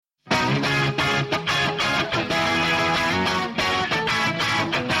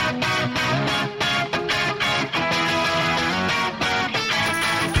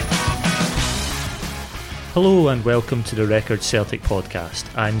Hello and welcome to the Record Celtic podcast.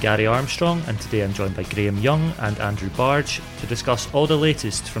 I'm Gary Armstrong and today I'm joined by Graham Young and Andrew Barge to discuss all the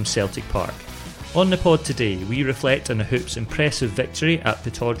latest from Celtic Park. On the pod today, we reflect on the Hoops' impressive victory at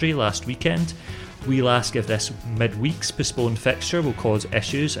Pittodrie last weekend. We'll ask if this midweek's postponed fixture will cause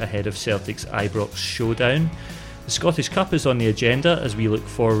issues ahead of Celtic's Ibrox showdown. The Scottish Cup is on the agenda as we look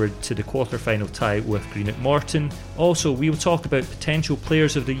forward to the quarter-final tie with Greenock Morton. Also, we will talk about potential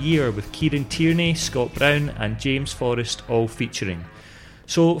players of the year with Tierney, Scott Brown and James Forrest all featuring.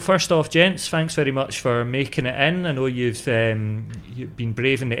 So first off, gents, thanks very much for making it in. I know you've been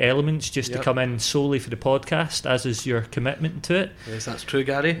braving the elements just to come in solely for the podcast, as is your commitment to it. Yes, that's true,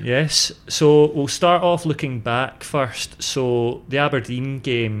 Gary. Yes, so we'll start off looking back first. So the Aberdeen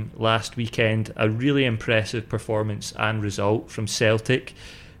game last weekend, a really impressive performance and result from Celtic.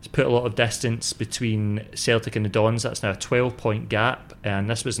 It's put a lot of distance between Celtic and the Dons. That's now a 12-point gap, and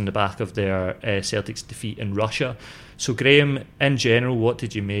this was in the back of their Celtic's defeat in Russia. So Graham, in general, what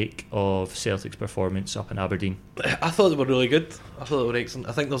did you make of Celtic's performance up in Aberdeen? I thought they were really good. I thought they were excellent.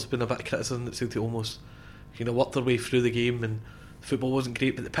 I think there's been a bit of criticism that Celtic almost worked their way through the game and the football wasn't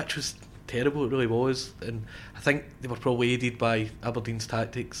great, but the pitch was terrible, it really was. And I think they were probably aided by Aberdeen's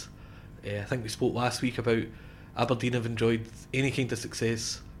tactics. I think we spoke last week about Aberdeen have enjoyed any kind of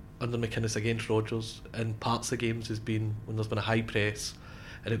success under McInnes against Rodgers, and parts of the games has been when there's been a high press,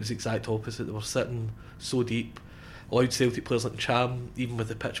 and it was the exact opposite. They were sitting so deep, allowed Celtic players like Cham, even with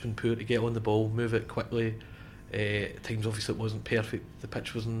the pitch being poor, to get on the ball, move it quickly. At times obviously it wasn't perfect, the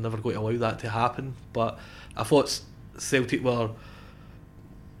pitch was never going to allow that to happen, but I thought Celtic were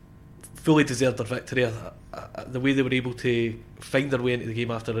fully deserved their victory. The way they were able to find their way into the game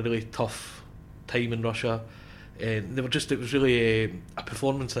after a really tough time in Russia, and it was really a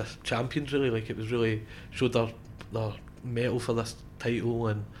performance of champions, really. Like, it was really showed their mettle for this title,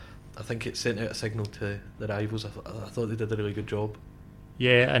 and I think it sent out a signal to the rivals. I thought they did a really good job.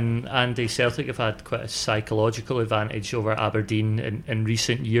 Yeah, and Andy, Celtic have had quite a psychological advantage over Aberdeen in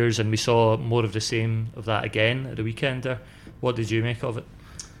recent years, and we saw more of the same of that again at the weekend there. What did you make of it?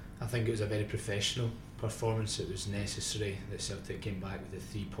 I think it was a very professional performance. It was necessary that Celtic came back with the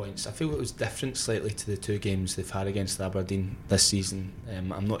 3 points. I feel it was different slightly to the two games they've had against Aberdeen this season.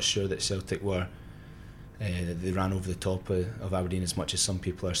 I'm not sure that Celtic were they ran over the top of Aberdeen as much as some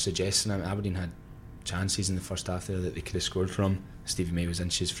people are suggesting. I mean, Aberdeen had chances in the first half there that they could have scored from. Stevie May was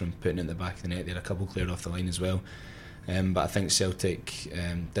inches from putting it in the back of the net. They had a couple cleared off the line as well. But I think Celtic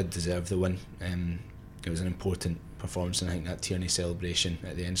did deserve the win. It was an important performance, and I think that Tierney celebration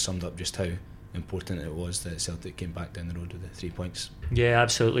at the end summed up just how important it was that Celtic came back down the road with the 3 points. Yeah,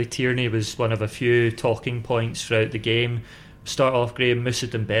 absolutely. Tierney was one of a few talking points throughout the game. Start off, Graham, Moussa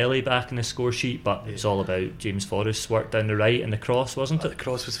Dembele back in the score sheet, but it was all about James Forrest's work down the right and the cross, wasn't it? The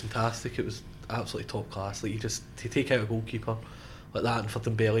cross was fantastic. It was absolutely top class. Like, to take out a goalkeeper like that, and for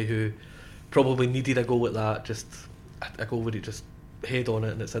Dembele, who probably needed a goal like that, just a goal where he just head on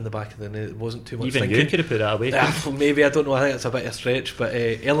it and it's in the back of the net. It wasn't too much even thinking. You could have put that away. Well, maybe, I don't know. I think it's a bit of a stretch, but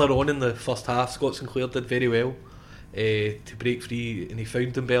earlier on in the first half, Scott Sinclair did very well to break free, and he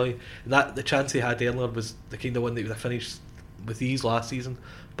found Dembele, and that the chance he had earlier was the kind of one that he would have finished with ease last season,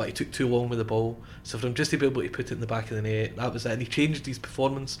 but he took too long with the ball. So for him just to be able to put it in the back of the net, that was it. And he changed his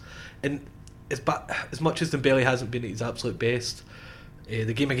performance, and as much as Dembele hasn't been at his absolute best,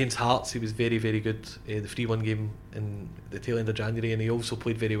 the game against Hearts he was very, very good. The 3-1 game in the tail end of January, and he also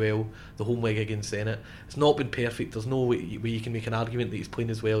played very well the home leg against Zenit. It's not been perfect. There's no way you can make an argument that he's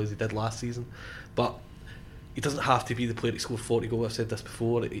playing as well as he did last season, but he doesn't have to be the player to score 40 goals. I've said this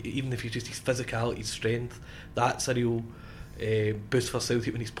before. Even if he's just his physicality, his strength, that's a real boost for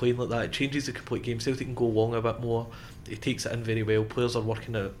Celtic when he's playing like that. It changes the complete game. Celtic can go long a bit more. He takes it in very well. Players are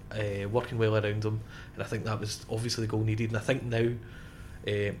working well around him, and I think that was obviously the goal needed. And I think now,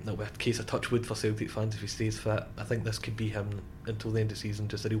 with a case of touch wood for Celtic fans, if he stays fit, I think this could be him until the end of the season,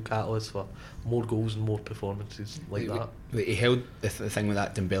 just a real catalyst for more goals and more performances like that. He held the thing with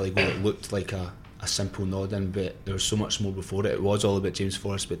that Dembele goal. It looked like a simple nod in, but there was so much more before it. It was all about James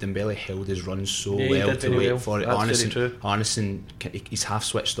Forrest, but Dembele held his run so well to wait for it. Arneson, he's half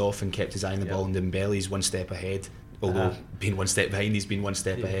switched off and kept his eye on the ball, and Dembele's one step ahead, although being one step behind, he's been one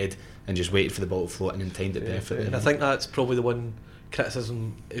step ahead and just waited for the ball to float in and timed it perfectly. And I think that's probably the one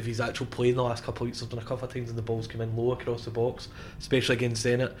criticism of his actual play in the last couple of weeks. There's been a couple of times when the ball's come in low across the box, especially against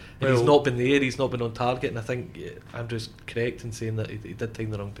Zenit, and he's not been there, he's not been on target, and I think Andrew's correct in saying that he did time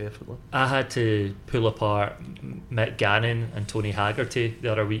the run perfectly. I had to pull apart Mick Gannon and Tony Haggerty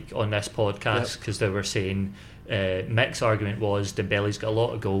the other week on this podcast because they were saying Mick's argument was Dembele's got a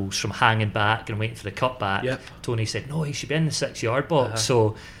lot of goals from hanging back and waiting for the cut back. Tony said no, he should be in the 6 yard box.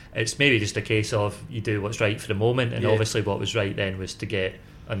 So it's maybe just a case of you do what's right for the moment, and obviously what was right then was to get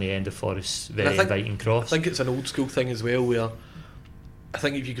on the end of Forrest's very inviting cross. I think it's an old school thing as well, where I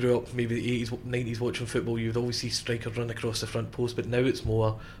think if you grew up maybe the 80s, 90s watching football, you would always see strikers run across the front post, but now it's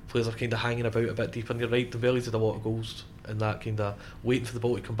more players are kind of hanging about a bit deeper. And you're right, Dembele's had a lot of goals in that kind of waiting for the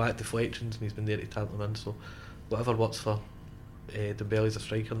ball to come back, deflections, and he's been there to tap them in. So whatever works for Dembele's a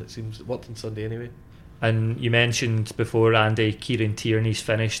striker, and it seems it worked on Sunday anyway. And you mentioned before, Andy, Kieran Tierney's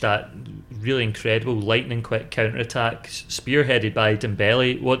finished that really incredible lightning quick counter-attack spearheaded by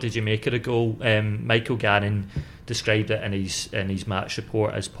Dembele. What did you make of the goal? Michael Gannon described it in his match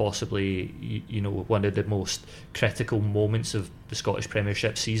report as possibly one of the most critical moments of the Scottish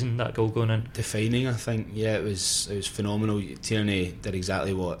Premiership season, that goal going in. Defining, I think. Yeah, it was phenomenal. Tierney did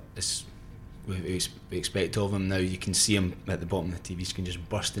exactly what we expect of him. Now you can see him at the bottom of the TV screen just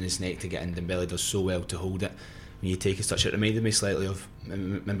bursting his neck to get in. Dembele does so well to hold it. When you take his touch, it reminded me slightly of,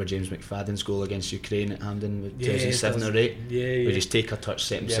 remember James McFadden's goal against Ukraine at Hampden with 2007 or 8, where he just take a touch,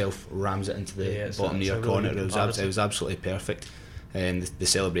 set himself, rams it into the bottom near corner. It was absolutely perfect. And the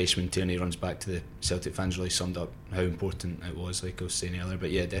celebration when Tierney runs back to the Celtic fans really summed up how important it was, like I was saying earlier.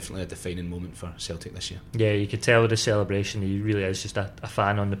 But yeah, definitely a defining moment for Celtic this year. Yeah, you could tell with the celebration he really is just a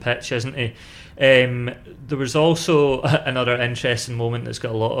fan on the pitch, isn't he? There was also another interesting moment that's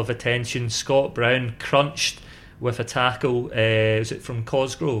got a lot of attention. Scott Brown crunched with a tackle. Was it from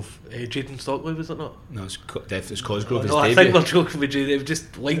Cosgrove? Jayden Stockley, was it not? No, it's Cosgrove. No, I think we're joking with Jayden. It was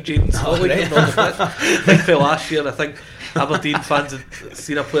just like Jayden Stockley. I think for last year, I think Aberdeen fans had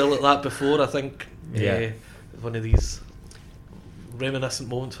seen a player like that before. I think one of these reminiscent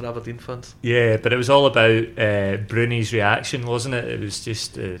moments for Aberdeen fans. Yeah, but it was all about Bruni's reaction, wasn't it? It was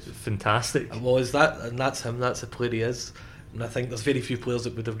just fantastic. It was that, and that's him. That's the player he is. And I think there's very few players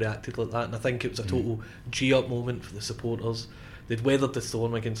that would have reacted like that, and I think it was a total G-up moment for the supporters. They'd weathered the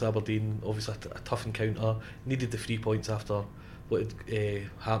storm against Aberdeen, obviously a tough encounter, needed the 3 points after what had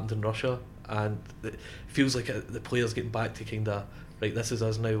happened in Russia, and it feels like the players getting back to kind of, right, this is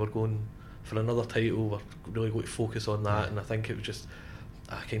us now, we're going for another title, we're really going to focus on that, and I think it was just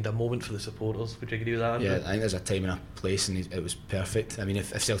a kind of moment for the supporters. Would you agree with that, Andrew? Yeah, I think there's a time and a place, and it was perfect. I mean,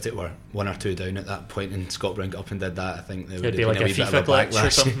 if Celtic were 1 or 2 down at that point and Scott Brown got up and did that, I think there would have been like a wee bit of a backlash or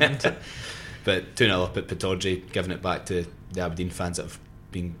something. But 2-0 up at Pittodrie, giving it back to the Aberdeen fans that have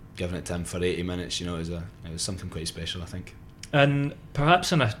been giving it to him for 80 minutes, it was something quite special, I think. And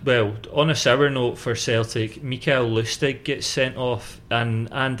perhaps on a sour note for Celtic, Mikael Lustig gets sent off,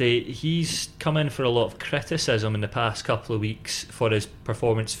 and Andy, he's come in for a lot of criticism in the past couple of weeks for his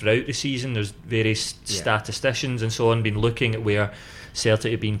performance throughout the season. There's various statisticians and so on been looking at where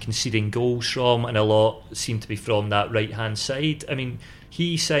Celtic have been conceding goals from, and a lot seem to be from that right hand side. I mean,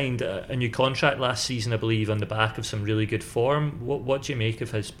 he signed a new contract last season, I believe, on the back of some really good form. What do you make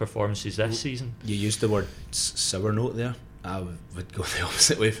of his performances this season? You used the word sour note there. I would go the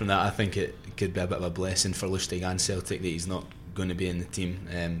opposite way from that. I think it could be a bit of a blessing for Lustig and Celtic that he's not going to be in the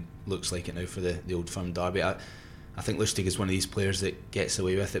team. Looks like it now for the Old Firm derby. I think Lustig is one of these players that gets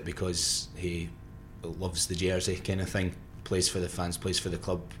away with it because he loves the jersey kind of thing, plays for the fans, plays for the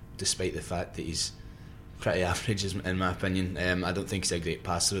club, despite the fact that he's pretty average in my opinion. I don't think he's a great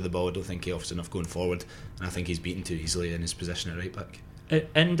passer of the ball. I don't think he offers enough going forward, and I think he's beaten too easily in his position at right back.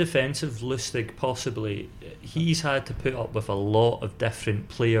 In defence of Lustig, possibly, he's had to put up with a lot of different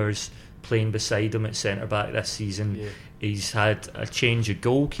players playing beside him at centre back this season. Yeah. He's had a change of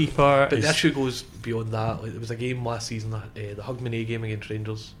goalkeeper. But the issue goes beyond that. Like, there was a game last season, the Hugman game against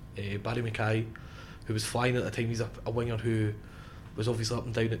Rangers. Barry Mackay, who was flying at the time, he's a winger who was obviously up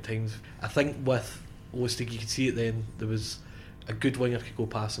and down at times. I think with Lustig, you could see it then, there was a good winger could go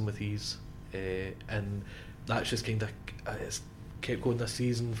past him with ease. And that's just kind of... it's kept going this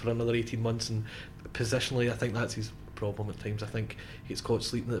season for another 18 months, and positionally I think that's his problem at times. I think he gets caught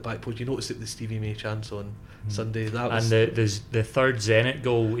sleeping at the back post. You noticed it with the Stevie May chance on Sunday. That was, and the third Zenit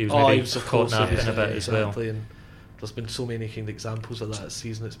goal, he was caught napping a bit as well. And there's been so many kind of examples of that this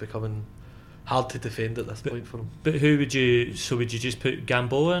season. It's becoming hard to defend at this point for him. But who would you just put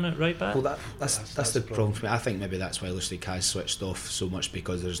Gamboa in at right back? Well, that's the problem for me. I think maybe that's why Lustig has switched off so much,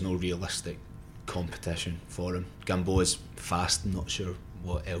 because there's no realistic competition for him. Gamboa's fast, I'm not sure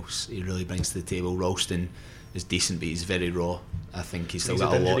what else he really brings to the table. Ralston is decent, but he's very raw. I think he's still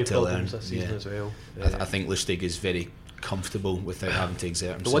got a lot to learn. As well. I think Lustig is very comfortable without having to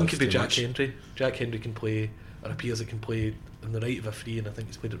exert himself. The one could be Jack Hendry. Jack Hendry can play, or appears he can play on the right of a free, and I think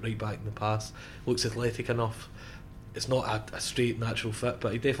he's played it right back in the past. Looks athletic enough. It's not a straight natural fit,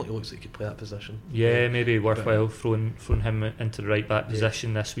 but he definitely looks like he could play that position. Yeah, maybe worthwhile throwing him into the right back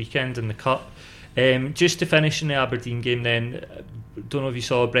position this weekend in the Cup. Just to finish in the Aberdeen game then, don't know if you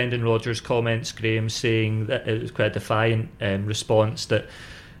saw Brendan Rodgers' comments, Graham, saying that it was quite a defiant response that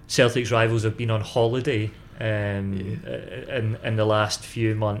Celtic's rivals have been on holiday in the last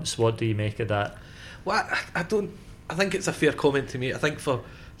few months. What do you make of that? Well, I think it's a fair comment to make. I think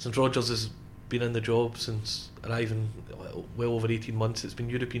since Rodgers has been in the job since arriving well over 18 months, it's been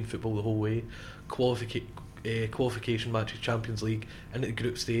European football the whole way, qualification matches, Champions League, into the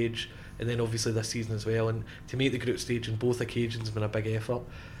group stage, and then obviously this season as well. And to make the group stage on both occasions has been a big effort.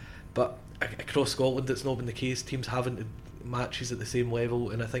 But across Scotland, it's not been the case. Teams haven't matches at the same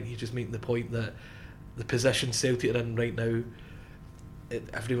level, and I think he's just making the point that the position Celtic are in right now,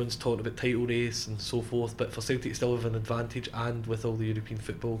 everyone's talking about title race and so forth, but for Celtic to still have an advantage, and with all the European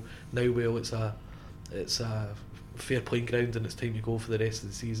football now, well, it's a fair playing ground, and it's time to go for the rest of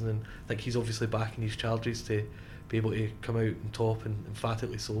the season. And I think he's obviously backing his charges to be able to come out on top, and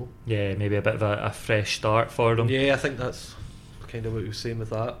emphatically so. Yeah, maybe a bit of a fresh start for them. Yeah, I think that's kind of what he was saying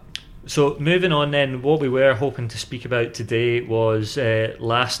with that. So moving on then, what we were hoping to speak about today was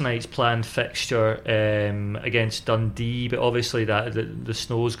last night's planned fixture against Dundee, but obviously that the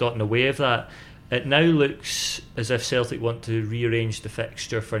snow's got in the way of that. It now looks as if Celtic want to rearrange the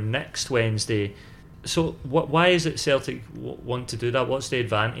fixture for next Wednesday. So why is it Celtic want to do that? What's the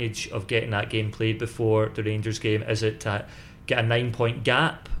advantage of getting that game played before the Rangers game? Is it to get a 9-point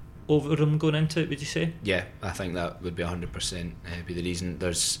gap over them going into it, would you say? Yeah, I think that would be 100% be the reason.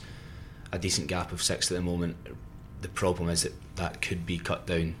 There's a decent gap of 6 at the moment. The problem is that could be cut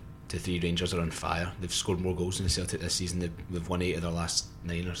down to 3. Rangers are on fire. They've scored more goals than Celtic this season. They've won 8 of their last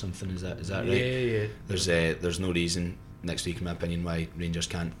 9 or something. Is that right? Yeah. There's no reason next week, in my opinion, why Rangers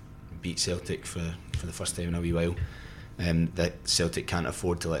can't beat Celtic for the first time in a wee while. That Celtic can't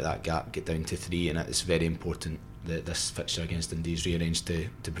afford to let that gap get down to 3, and it's very important that this fixture against Dundee is rearranged to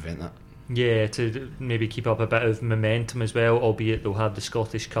prevent that. Yeah, to maybe keep up a bit of momentum as well, albeit they'll have the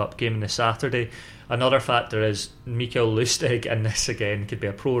Scottish Cup game on the Saturday. Another factor is Mikael Lustig, and this again could be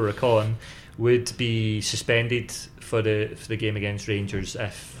a pro or a con, would be suspended for the game against Rangers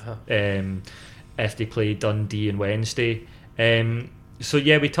if they play Dundee on Wednesday. So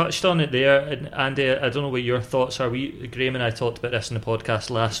yeah, we touched on it there, and Andy, I don't know what your thoughts are. Graham and I talked about this in the podcast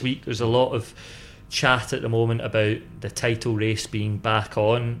last week. There's a lot of chat at the moment about the title race being back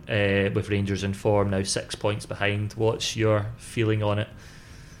on, with Rangers in form now 6 points behind. What's your feeling on it?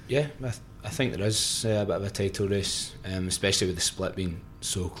 Yeah, I think there is a bit of a title race, especially with the split being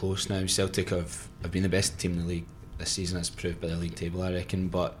so close now. Celtic have been the best team in the league this season, as proved by the league table, I reckon,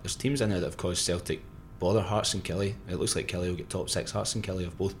 but there's teams in there that have caused Celtic bother. Hearts and Killie, it looks like Killie will get top 6. Hearts and Killie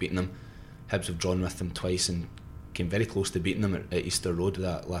have both beaten them. Hibs have drawn with them twice and came very close to beating them at Easter Road with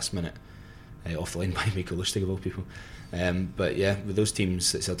that last minute off the line by Mikael Lustig of all people. But yeah, with those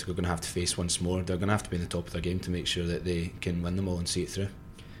teams that Celtic are going to have to face once more, they're going to have to be in the top of their game to make sure that they can win them all and see it through.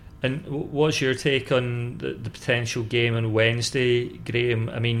 And what's your take on the potential game on Wednesday, Graham?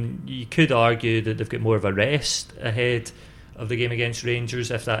 I mean, you could argue that they've got more of a rest ahead of the game against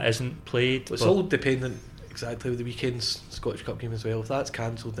Rangers if that isn't played. Well, it's all dependent exactly with the weekend's Scottish Cup game as well. If that's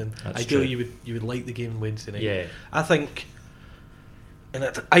cancelled, then ideally you would like the game on Wednesday night. Yeah, I think in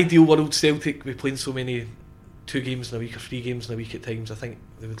an ideal world, Celtic be playing so many 2 games in a week or 3 games in a week at times. I think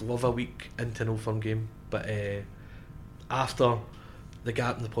they would love a week into an Old Firm game, but after the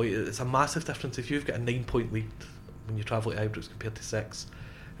gap in the point, it's a massive difference. If you've got a 9-point lead when you travel to Ibrox compared to 6,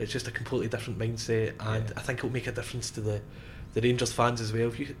 it's just a completely different mindset, and I think it'll make a difference to the Rangers fans as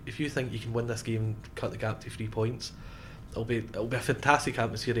well. If you think you can win this game and cut the gap to 3 points, it'll be a fantastic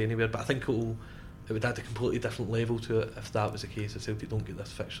atmosphere anywhere. But I think it would add a completely different level to it if that was the case, if Celtic don't get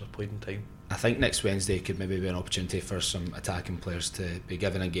this fixture played in time. I think next Wednesday could maybe be an opportunity for some attacking players to be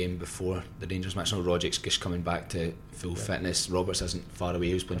given a game before the Rangers match. No, Rodgers just coming back to full fitness. Roberts isn't far away.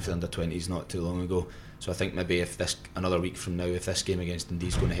 He was playing for the under-20s not too long ago. So I think maybe if another week from now, if this game against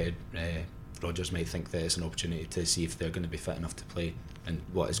Dundee's going ahead, Rodgers might think that it's an opportunity to see if they're going to be fit enough to play in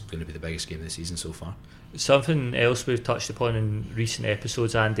what is going to be the biggest game of the season so far. Something else we've touched upon in recent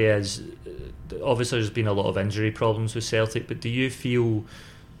episodes, Andy, is obviously there's been a lot of injury problems with Celtic, but do you feel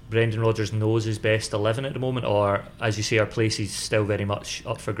Brendan Rodgers knows his best 11 at the moment, or as you say, our place is still very much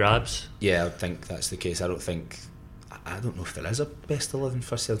up for grabs? Yeah, I think that's the case. I don't know if there is a best 11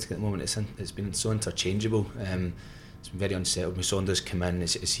 for Celtic at the moment. It's been so interchangeable. It's been very unsettled. Musonda's come in.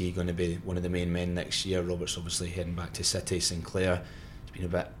 Is he going to be one of the main men next year? Roberts obviously heading back to City. Sinclair, it's been a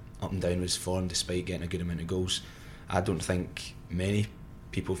bit up and down with his form despite getting a good amount of goals. I don't think many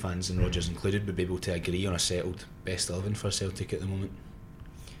people, fans and Rodgers included, would be able to agree on a settled best 11 for Celtic at the moment.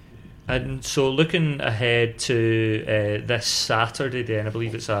 And so looking ahead to this Saturday then, I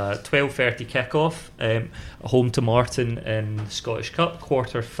believe it's a 12:30 kickoff, home to Morton in the Scottish Cup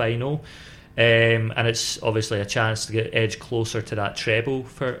quarter final, and it's obviously a chance to get edge closer to that treble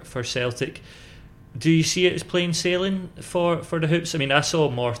for Celtic. Do you see it as plain sailing for the Hoops? I mean, I saw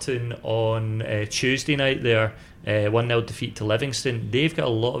Morton on Tuesday night there, 1-0 defeat to Livingston. They've got a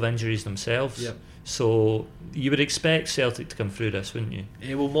lot of injuries themselves. Yep. So you would expect Celtic to come through this, wouldn't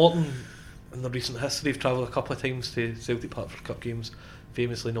you? Well, Morton, in their recent history, have travelled a couple of times to Celtic Park for cup games.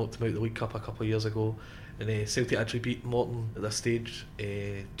 Famously knocked them out of the League Cup a couple of years ago. And Celtic actually beat Morton at this stage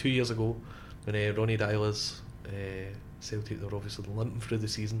 2 years ago when Ronnie Dyler's Celtic, they were obviously limping through the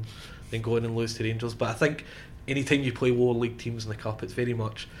season, then go in and lose to Rangers. But I think any time you play lower league teams in the Cup, it's very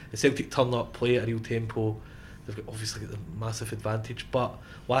much the Celtic turn up, play at a real tempo. They've obviously got the massive advantage. But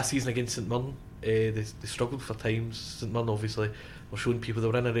last season against St Mirren, they struggled for times. St Mirren obviously were showing people they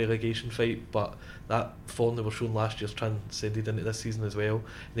were in a relegation fight, but that form they were showing last year's transcended into this season as well,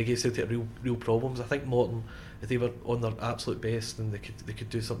 and they gave Celtic real problems. I think Morton, if they were on their absolute best, then they could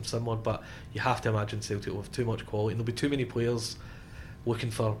do something similar, but you have to imagine Celtic will have too much quality and there'll be too many players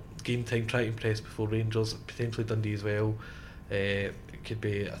looking for game time, trying to impress before Rangers, potentially Dundee as well. It could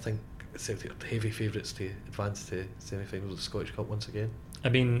be, I think Celtic are heavy favourites to advance to semi-finals of the Scottish Cup once again. I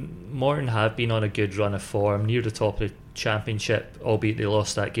mean, Morton have been on a good run of form, near the top of the Championship, albeit they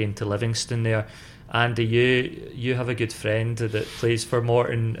lost that game to Livingston there. Andy, you have a good friend that plays for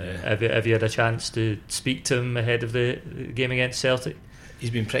Morton. Yeah. Have you had a chance to speak to him ahead of the game against Celtic?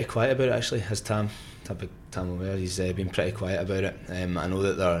 He's been pretty quiet about it actually, has Tam aware. He's been pretty quiet about it. I know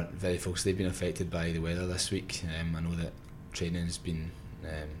that they're very focused. They've been affected by the weather this week. I know that training has been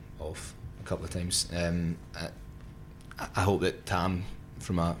off a couple of times. I hope that Tam,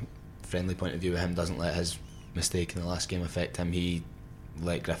 from a friendly point of view with him, doesn't let his mistake in the last game affect him. He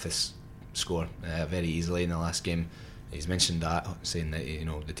let Griffiths score very easily in the last game. He's mentioned that, saying that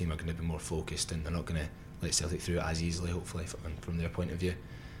the team are going to be more focused and they're not going to let Celtic through it as easily, hopefully, from their point of view.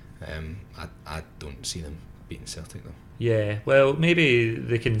 I don't see them beating Celtic though. Yeah, well, maybe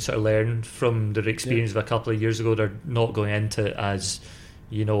they can sort of learn from their experience of a couple of years ago. They're not going into it as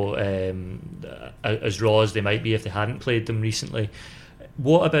as raw as they might be if they hadn't played them recently.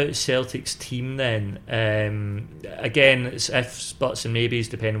 What about Celtic's team then? Again, it's ifs, buts and maybes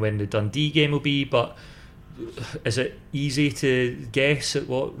depending when the Dundee game will be, but is it easy to guess at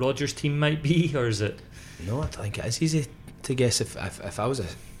what Rodgers' team might be, or is it? No, I don't think it is easy to guess. If I was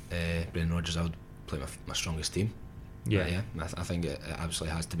Brendan Rodgers, I would play my strongest team. Yeah, I think it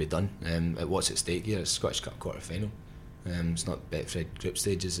absolutely has to be done. What's at stake here? It's Scottish Cup quarter final. It's not Betfred group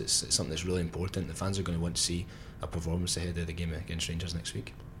stages. It's something that's really important. The fans are going to want to see a performance ahead of the game against Rangers next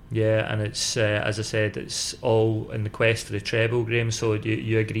week. Yeah, and it's as I said, it's all in the quest for the treble, Graham. So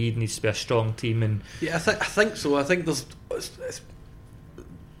you agree it needs to be a strong team, and yeah, I think so. I think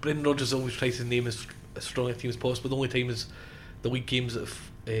Brendan Rodgers always tries to name as strong a team as possible. The only time is the league games that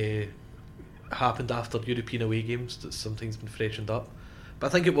have happened after European away games that's sometimes been freshened up. But I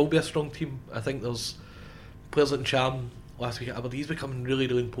think it will be a strong team. I think there's players like Cham last week at Aberdeen. He's becoming really,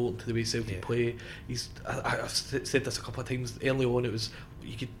 really important to the way Celtic play. I've said this a couple of times early on. It was,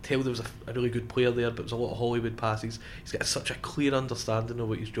 you could tell there was a really good player there, but it was a lot of Hollywood passes. He's got such a clear understanding of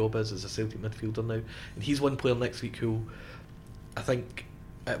what his job is as a Celtic midfielder now, and he's one player next week who I think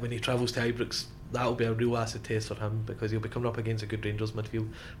when he travels to Ibrox, that'll be a real acid test for him, because he'll be coming up against a good Rangers midfield.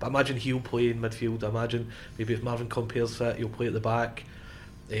 But I imagine he'll play in midfield. I imagine maybe if Marvin Compere's fit, he'll play at the back.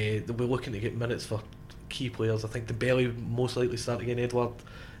 They'll be looking to get minutes for key players. I think the belly most likely start again. Edward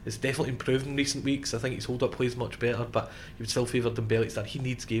is definitely improved in recent weeks. I think his hold up plays much better, but he would still favour Dembele to start. He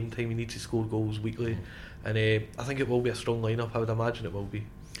needs game time, he needs to score goals weekly, and I think it will be a strong lineup. I would imagine it will be,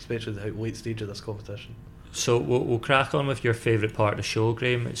 especially at the late stage of this competition. So we'll crack on with your favourite part of the show,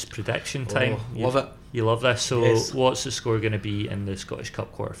 Graham. It's prediction time. Love it. You love this. So yes. What's the score going to be in the Scottish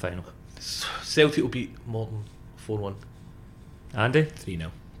Cup quarter final? Celtic will beat Morton 4-1. Andy?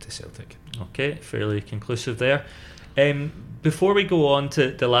 3-0 to Celtic. Okay, fairly conclusive there. Before we go on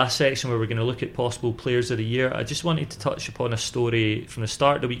to the last section where we're going to look at possible players of the year, I just wanted to touch upon a story from the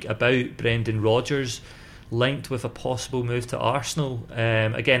start of the week about Brendan Rodgers linked with a possible move to Arsenal.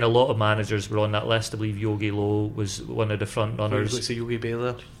 Again, a lot of managers were on that list. I believe Yogi Low was one of the front runners. Let's say Yogi Bear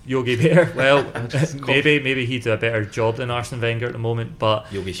there. Yogi Bear, well, maybe he'd do a better job than Arsene Wenger at the moment, but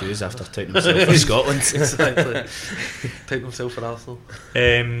Yogi Hughes after touting himself for Scotland. Exactly. Touting himself for Arsenal.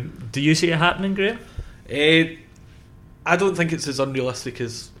 Do you see it happening, Graham? I don't think it's as unrealistic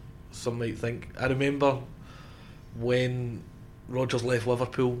as some might think. I remember when Rodgers left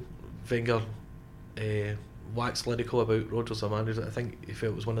Liverpool, Wenger wax lyrical about Rodgers as a manager. I think he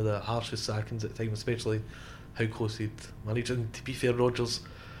felt it was one of the harshest sackings at the time, especially how close he'd managed. And to be fair, Rodgers,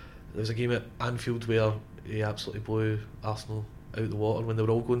 there was a game at Anfield where he absolutely blew Arsenal out the water when they were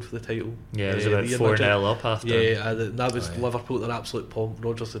all going for the title. Yeah, it was about 4-0 up after. Yeah, and that was Liverpool, their absolute pomp.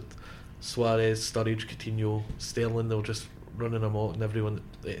 Rodgers had Suarez, Sturridge, Coutinho, Sterling. They were just running amok, and everyone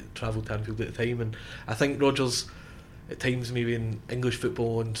that travelled to Anfield at the time. And I think Rodgers, at times, maybe in English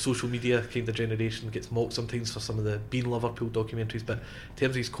football and social media kind of generation, gets mocked sometimes for some of the Being Liverpool documentaries, but in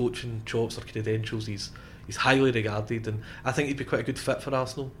terms of his coaching chops or credentials, he's highly regarded, and I think he'd be quite a good fit for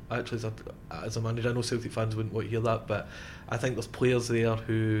Arsenal actually as a manager. I know Celtic fans wouldn't want to hear that, but I think there's players there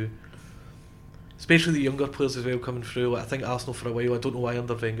who, especially the younger players as well coming through. I think Arsenal for a while, I don't know why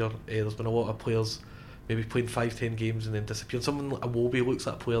under Wenger, there's been a lot of players maybe playing 5-10 games and then disappearing. Someone like Iwobi looks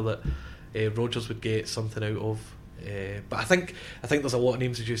like a player that Rodgers would get something out of. But I think there's a lot of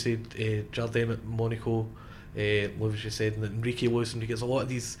names, as you said, Jardine at Monaco, as you said, and Enrique Lewis, and there's a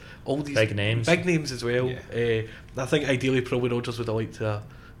lot of all these big names as well. Yeah. I think ideally probably Rodgers would have liked to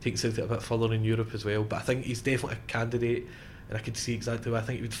take Celtic a bit further in Europe as well, but I think he's definitely a candidate, and I could see exactly where I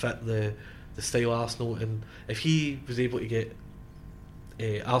think he would fit the style of Arsenal. And if he was able to get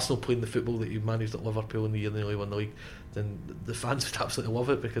Arsenal playing the football that he managed at Liverpool in the year they nearly won the league, then the fans would absolutely love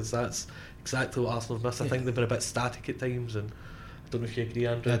it, because that's exactly what Arsenal have missed. I think they've been a bit static at times, and I don't know if you agree,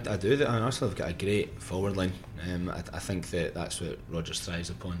 Andrew. I do. Arsenal have got a great forward line. I think that's what Rodgers thrives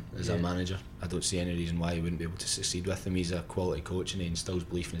upon as a manager. I don't see any reason why he wouldn't be able to succeed with them. He's a quality coach and he instills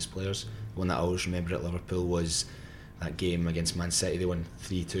belief in his players. One that I always remember at Liverpool was that game against Man City. They won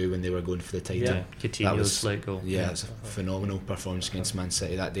 3-2 when they were going for the title. Yeah, Coutinho's late goal. Yeah, it's a phenomenal performance against Man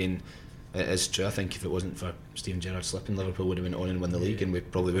City that day. And it is true. I think if it wasn't for Steven Gerrard slipping, Liverpool would have went on and won the league, and we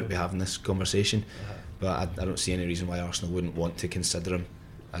probably wouldn't be having this conversation. But I don't see any reason why Arsenal wouldn't want to consider him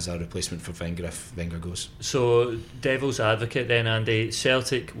as a replacement for Wenger if Wenger goes. So, devil's advocate then, Andy,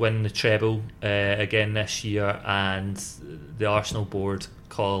 Celtic win the treble again this year, and the Arsenal board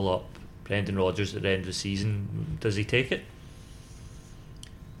call up Brendan Rodgers at the end of the season. Does he take it?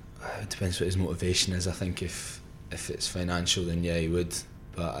 It depends what his motivation is. I think if it's financial, then yeah, he would.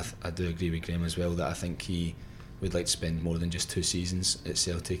 But I do agree with Graham as well that I think he would like to spend more than just 2 seasons at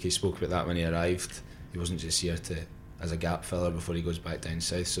Celtic. He spoke about that when he arrived. He wasn't just here as a gap filler before he goes back down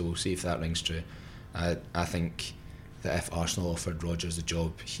south, so we'll see if that rings true. I think that if Arsenal offered Rodgers the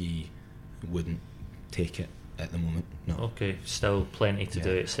job, he wouldn't take it at the moment. No. Okay, still plenty to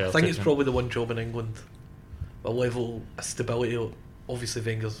do at Celtic. I think it's probably the one job in England, a level of stability. Obviously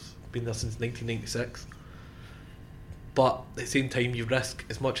Wenger's been there since 1996, but at the same time you risk,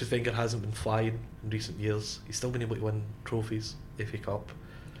 as much as Wenger hasn't been flying in recent years, he's still been able to win trophies. FA Cup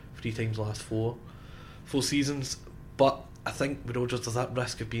 3 times last 4 seasons. But I think with Rodgers there's that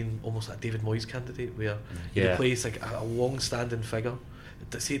risk of being almost like a David Moyes candidate, where he replaces like a long-standing figure.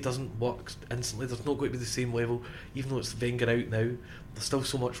 Say it doesn't work instantly, there's not going to be the same level. Even though it's Wenger out now, there's still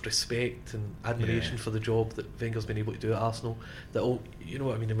so much respect and admiration for the job that Wenger's been able to do at Arsenal, that all, you know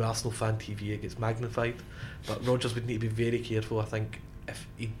what I mean, with Arsenal fan TV it gets magnified. But Rodgers would need to be very careful, I think, if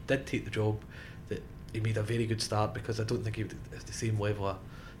he did take the job, that he made a very good start, because I don't think he would have the same level of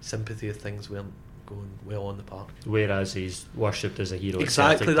sympathy if things weren't going well on the park. Whereas he's worshipped as a hero.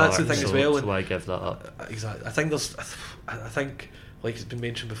 Exactly, that's the thing as well. So why give that up? Exactly. I think like it's been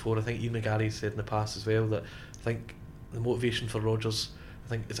mentioned before, I think Ian McGarry said in the past as well, that I think the motivation for Rodgers, I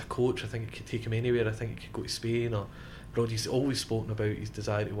think as a coach, I think it could take him anywhere. I think he could go to Spain or abroad. He's always spoken about his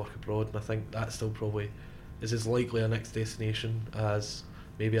desire to work abroad, and I think that still probably is as likely a next destination as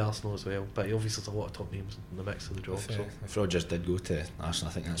maybe Arsenal as well. But he obviously has a lot of top names in the mix of the job. If Rodgers did go to Arsenal,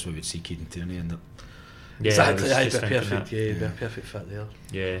 I think that's where we'd see Keane Tierney end up. Yeah, exactly, that'd be perfect. Yeah, be a perfect fit there.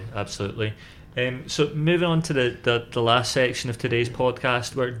 Yeah, absolutely. So moving on to the last section of today's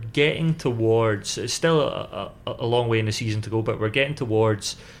podcast, we're getting towards, it's still a long way in the season to go, but we're getting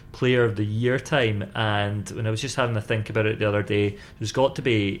towards Player of the Year time. And when I was just having to think about it the other day, there's got to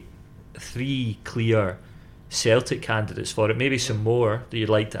be 3 clear Celtic candidates for it, maybe some more that you'd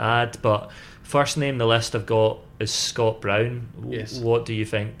like to add, but first name the list I've got is Scott Brown. Yes. What do you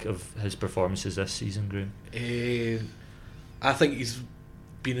think of his performances this season, Graham? I think he's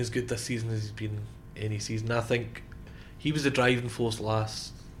been as good this season as he's been any season. I think he was the driving force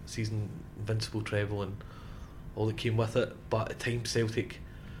last season, invincible treble and all that came with it, but at times Celtic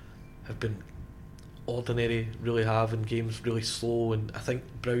have been ordinary, really have, in games really slow, and I think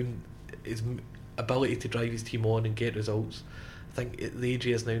Brown, his ability to drive his team on and get results, I think at the age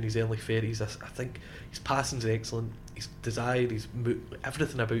he is now in his early 30s, I think his passing's excellent, his desire,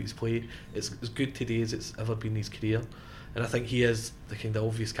 everything about his play, it's as good today as it's ever been in his career. and I think he is the kind of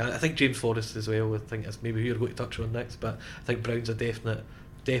obvious candidate. I think James Forrest as well. I think is maybe who you're going to touch on next, but I think Brown's a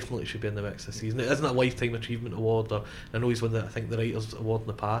definitely should be in the mix this season. It isn't a lifetime achievement award, or I know he's won I think the Writers' Award in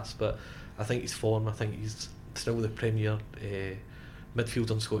the past, but I think his form, I think he's still the premier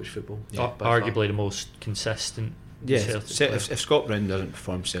midfield on Scottish football. Yeah, arguably the most consistent. Yeah, if Scott Brown doesn't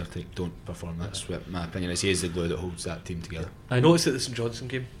perform, Celtic don't perform. That's what my opinion is. He is the glue that holds that team together. I noticed at the St Johnstone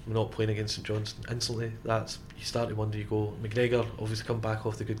game, we're not playing against St Johnstone instantly. That's you start to wonder. You go, McGregor obviously come back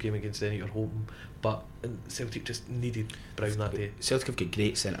off the good game against Tierney, you're hoping, but Celtic just needed Brown that day. Celtic have got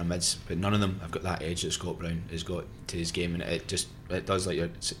great centre mids, but none of them have got that edge that Scott Brown has got to his game, and it does, like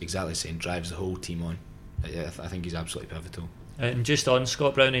you're exactly saying, drives the whole team on. I think he's absolutely pivotal. And just on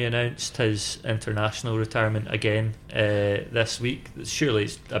Scott Brown, he announced his international retirement again this week. Surely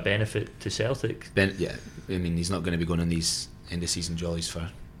it's a benefit to Celtic. Yeah, I mean, he's not going to be going on these end of season jollies for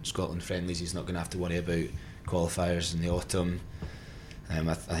Scotland friendlies. He's not going to have to worry about qualifiers in the autumn.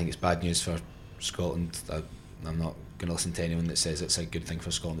 I think it's bad news for Scotland. I'm not going to listen to anyone that says it's a good thing for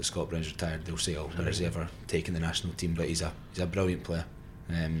Scotland that Scott Brown's retired. They'll say, when has he ever taken the national team? But he's a brilliant player.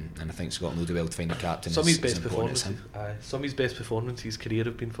 And I think Scotland will do well to find a captain. Some of his best performances in his career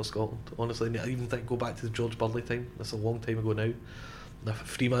have been for Scotland, honestly. And I even think go back to the George Burley time. That's a long time ago now. The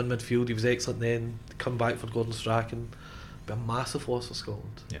 3-man midfield, he was excellent then. Come back for Gordon Strachan, be a massive loss for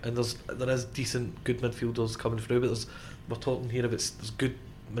Scotland. Yeah. And there is decent, good midfielders coming through. But we're talking here about there's good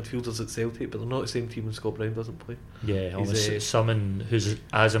midfielders at Celtic, but they're not the same team when Scott Brown doesn't play. Yeah, almost someone who's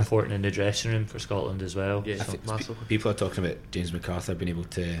as important in the dressing room for Scotland as well. Yeah, massive. People are talking about James McArthur being able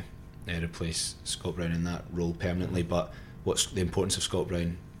to replace Scott Brown in that role permanently, but what's the importance of Scott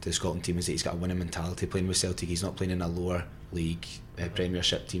Brown to the Scotland team is that he's got a winning mentality playing with Celtic. He's not playing in a lower league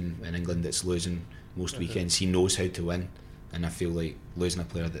Premiership team in England that's losing most weekends. He knows how to win, and I feel like losing a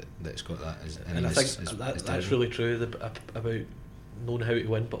player that's got that is, and I think that's really true about knowing how to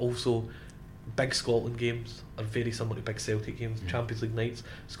win, but also big Scotland games are very similar to big Celtic games. Champions League nights,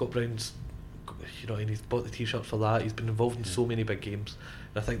 Scott Brown's, and he's bought the t-shirt for that. He's been involved in so many big games,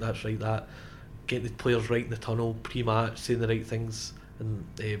 and I think that's right. That getting the players right in the tunnel pre-match, saying the right things, and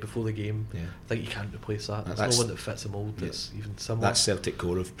before the game, I think you can't replace that. There's no one that fits the mould that's even similar. That Celtic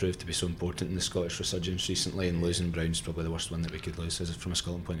core have proved to be so important in the Scottish resurgence recently, and losing Brown's probably the worst one that we could lose from a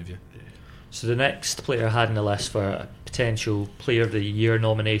Scotland point of view. So the next player I had on the list for a potential Player of the Year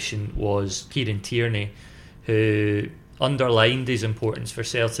nomination was Kieran Tierney, who underlined his importance for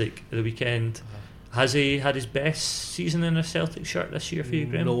Celtic at the weekend. Has he had his best season in a Celtic shirt this year for you,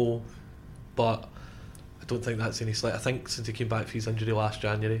 Graham? No, but I don't think that's any slight. I think since he came back from his injury last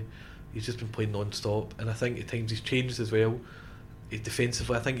January, he's just been playing non-stop, and I think at times he's changed as well.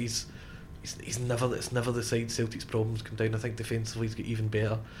 Defensively, I think it's never the side Celtic's problems come down. I think defensively he's got even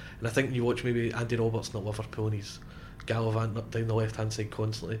better, and I think when you watch maybe Andy Robertson at Liverpool and he's gallivanting up down the left hand side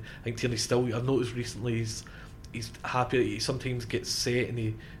constantly, I think Tierney still, I've noticed recently he's happy. He sometimes gets set and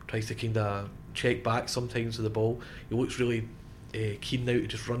he tries to kind of check back sometimes with the ball. He looks really keen now to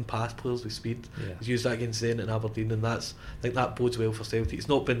just run past players with speed. He's used that against Zenit and Aberdeen, and I think that bodes well for Celtic. It's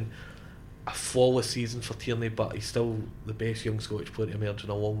not been a flawless season for Tierney, but he's still the best young Scottish player to emerge in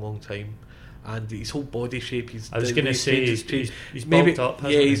a long time. And his whole body shape, I was going to say he's maybe bulked up,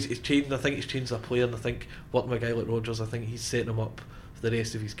 hasn't yeah, he? he's changed. I think he's changed as a player, and I think working with a guy like Rodgers, I think he's setting him up for the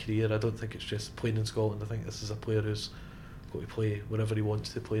rest of his career. I don't think it's just playing in Scotland. I think this is a player who's got to play wherever he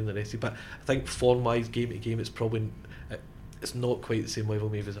wants to play in the rest of it. But I think form wise, game to game, it's not quite the same level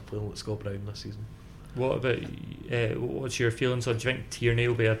maybe as a player like Scott Brown this season. What about what's your feelings on? Do you think Tierney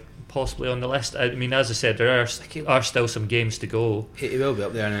will be possibly on the list? I mean, as I said, there are still some games to go. He will be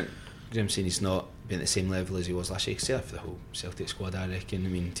up there, and I'm saying he's not been at the same level as he was last year. Say that for the whole Celtic squad, I reckon. I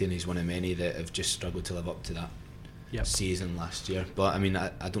mean, Tierney's one of many that have just struggled to live up to that season last year. But I mean,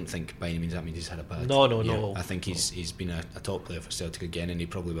 I don't think by any means that means he's had a bad year. I think he's been a top player for Celtic again, and he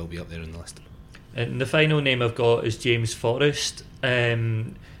probably will be up there on the list. And the final name I've got is James Forrest.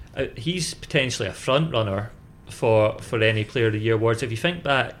 He's potentially a front runner for any Player of the Year awards. If you think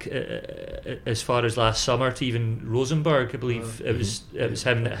back as far as last summer to even Rosenborg, I believe it was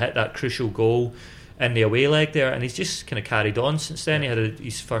him that hit that crucial goal in the away leg there, and he's just kind of carried on since then. He had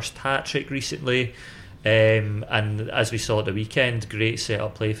his first hat-trick recently, and as we saw at the weekend, great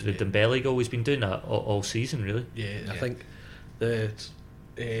set-up play for the Dembele goal. He's been doing that all season, really. I think the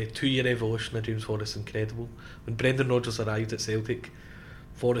 2-year evolution of James Forrest is incredible. When Brendan Rodgers arrived at Celtic,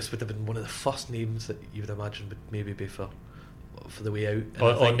 Forrest would have been one of the first names that you would imagine would maybe be for for the way out.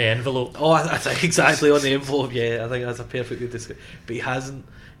 On the envelope. Oh, I think exactly on the envelope. Yeah, I think that's a perfect way to describe. But he hasn't.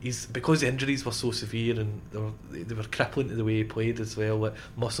 He's because the injuries were so severe and they were crippling to the way he played as well, like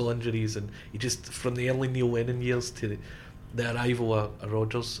muscle injuries, and he just from the early Neil Lennon years to the arrival of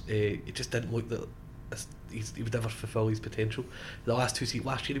Rodgers, he just didn't look that he would ever fulfil his potential. The last 2 seasons,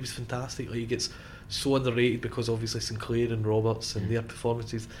 last year he was fantastic. Like he gets so underrated because obviously Sinclair and Roberts and their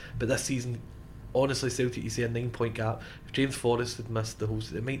performances, but this season, honestly, Celtic, you see a 9-point gap. If James Forrest had missed the whole,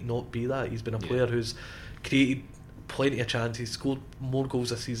 it might not be that. He's been a player who's created plenty of chances, scored more goals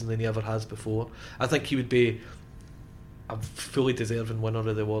this season than he ever has before. I think he would be a fully deserving winner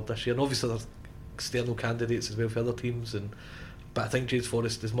of the award this year. And obviously there's external candidates as well for other teams, but I think James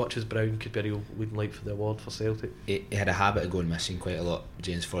Forrest, as much as Brown could be a real leading light for the award for Celtic. He had a habit of going missing quite a lot,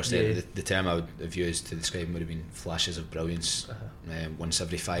 James Forrest. Yeah. The term I would have used to describe him would have been flashes of brilliance, once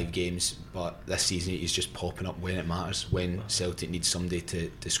every 5 games, but this season he's just popping up when it matters, when Celtic needs somebody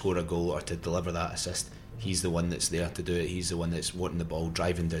to score a goal or to deliver that assist. He's the one that's there to do it. He's the one that's wanting the ball,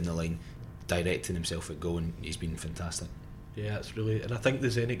 driving down the line, directing himself at goal, and he's been fantastic. Yeah, it's really, and I think the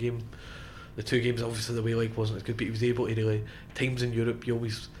Zenit game, the 2 games, obviously the away leg wasn't as good, but he was able to really, times in Europe, you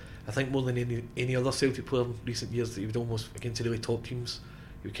always, I think more than any other Celtic player in recent years, that he would almost, against the really top teams,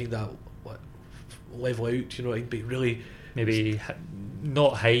 he would kind of level out, you know, he'd be really, maybe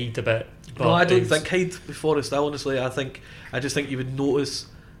not hide a bit. But no, I don't think hide with Forrest. I just think you would notice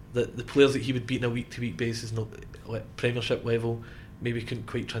that the players that he would beat on a week-to-week basis, not like Premiership level, maybe couldn't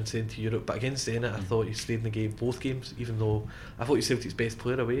quite transcend to Europe. But against Zenit, I thought he stayed in the game both games, even though I thought he was Celtic's best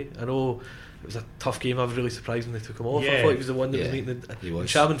player away. I know it was a tough game. I was really surprised when they took him off. I thought he was the one that was making the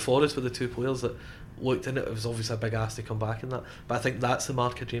Sham and Forrest were the 2 players that looked in it. It was obviously a big ask to come back in that. But I think that's the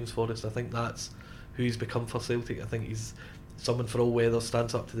mark of James Forrest. I think that's who he's become for Celtic. I think he's someone for all weather,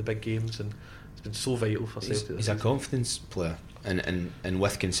 stands up to the big games, and it's been so vital for Celtic. He's a confidence player, and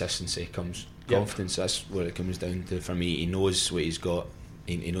with consistency comes confidence. That's what it comes down to for me. He knows what he's got.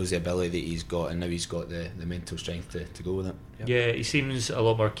 He knows the ability that he's got, and now he's got the mental strength to go with it. Yeah, he seems a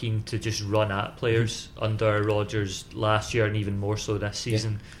lot more keen to just run at players under Rodgers last year, and even more so this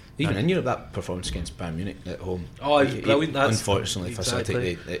season. Even in Europe, that performance against Bayern Munich at home. Oh, it was brilliant. Unfortunately for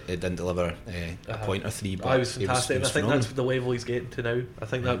Celtic, they didn't deliver a point or 3. But I was fantastic, and I think phenomenal. that's the level he's getting to now. I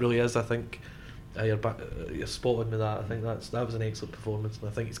think that really is. I think you're spot on with that. I think that was an excellent performance, and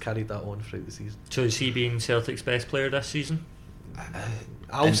I think he's carried that on throughout the season. So is he being Celtic's best player this season?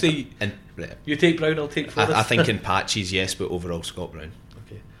 I'll say you take Brown, I'll take Forrest. I think in patches, yes, but overall Scott Brown.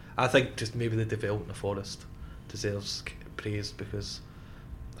 Okay, I think just maybe the development of Forrest deserves praise, because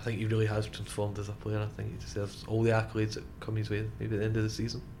I think he really has transformed as a player. I think he deserves all the accolades that come his way maybe at the end of the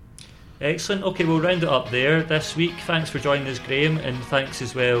season. Excellent. Okay, we'll round it up there this week. Thanks for joining us, Graham, and thanks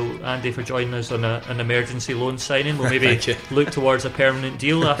as well, Andy, for joining us on an emergency loan signing. We'll maybe look towards a permanent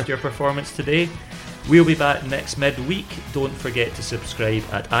deal after your performance today. We'll be back next midweek. Don't forget to subscribe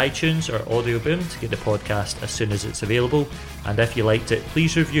at iTunes or Audio Boom to get the podcast as soon as it's available. And if you liked it,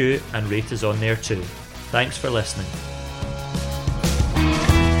 please review and rate us on there too. Thanks for listening.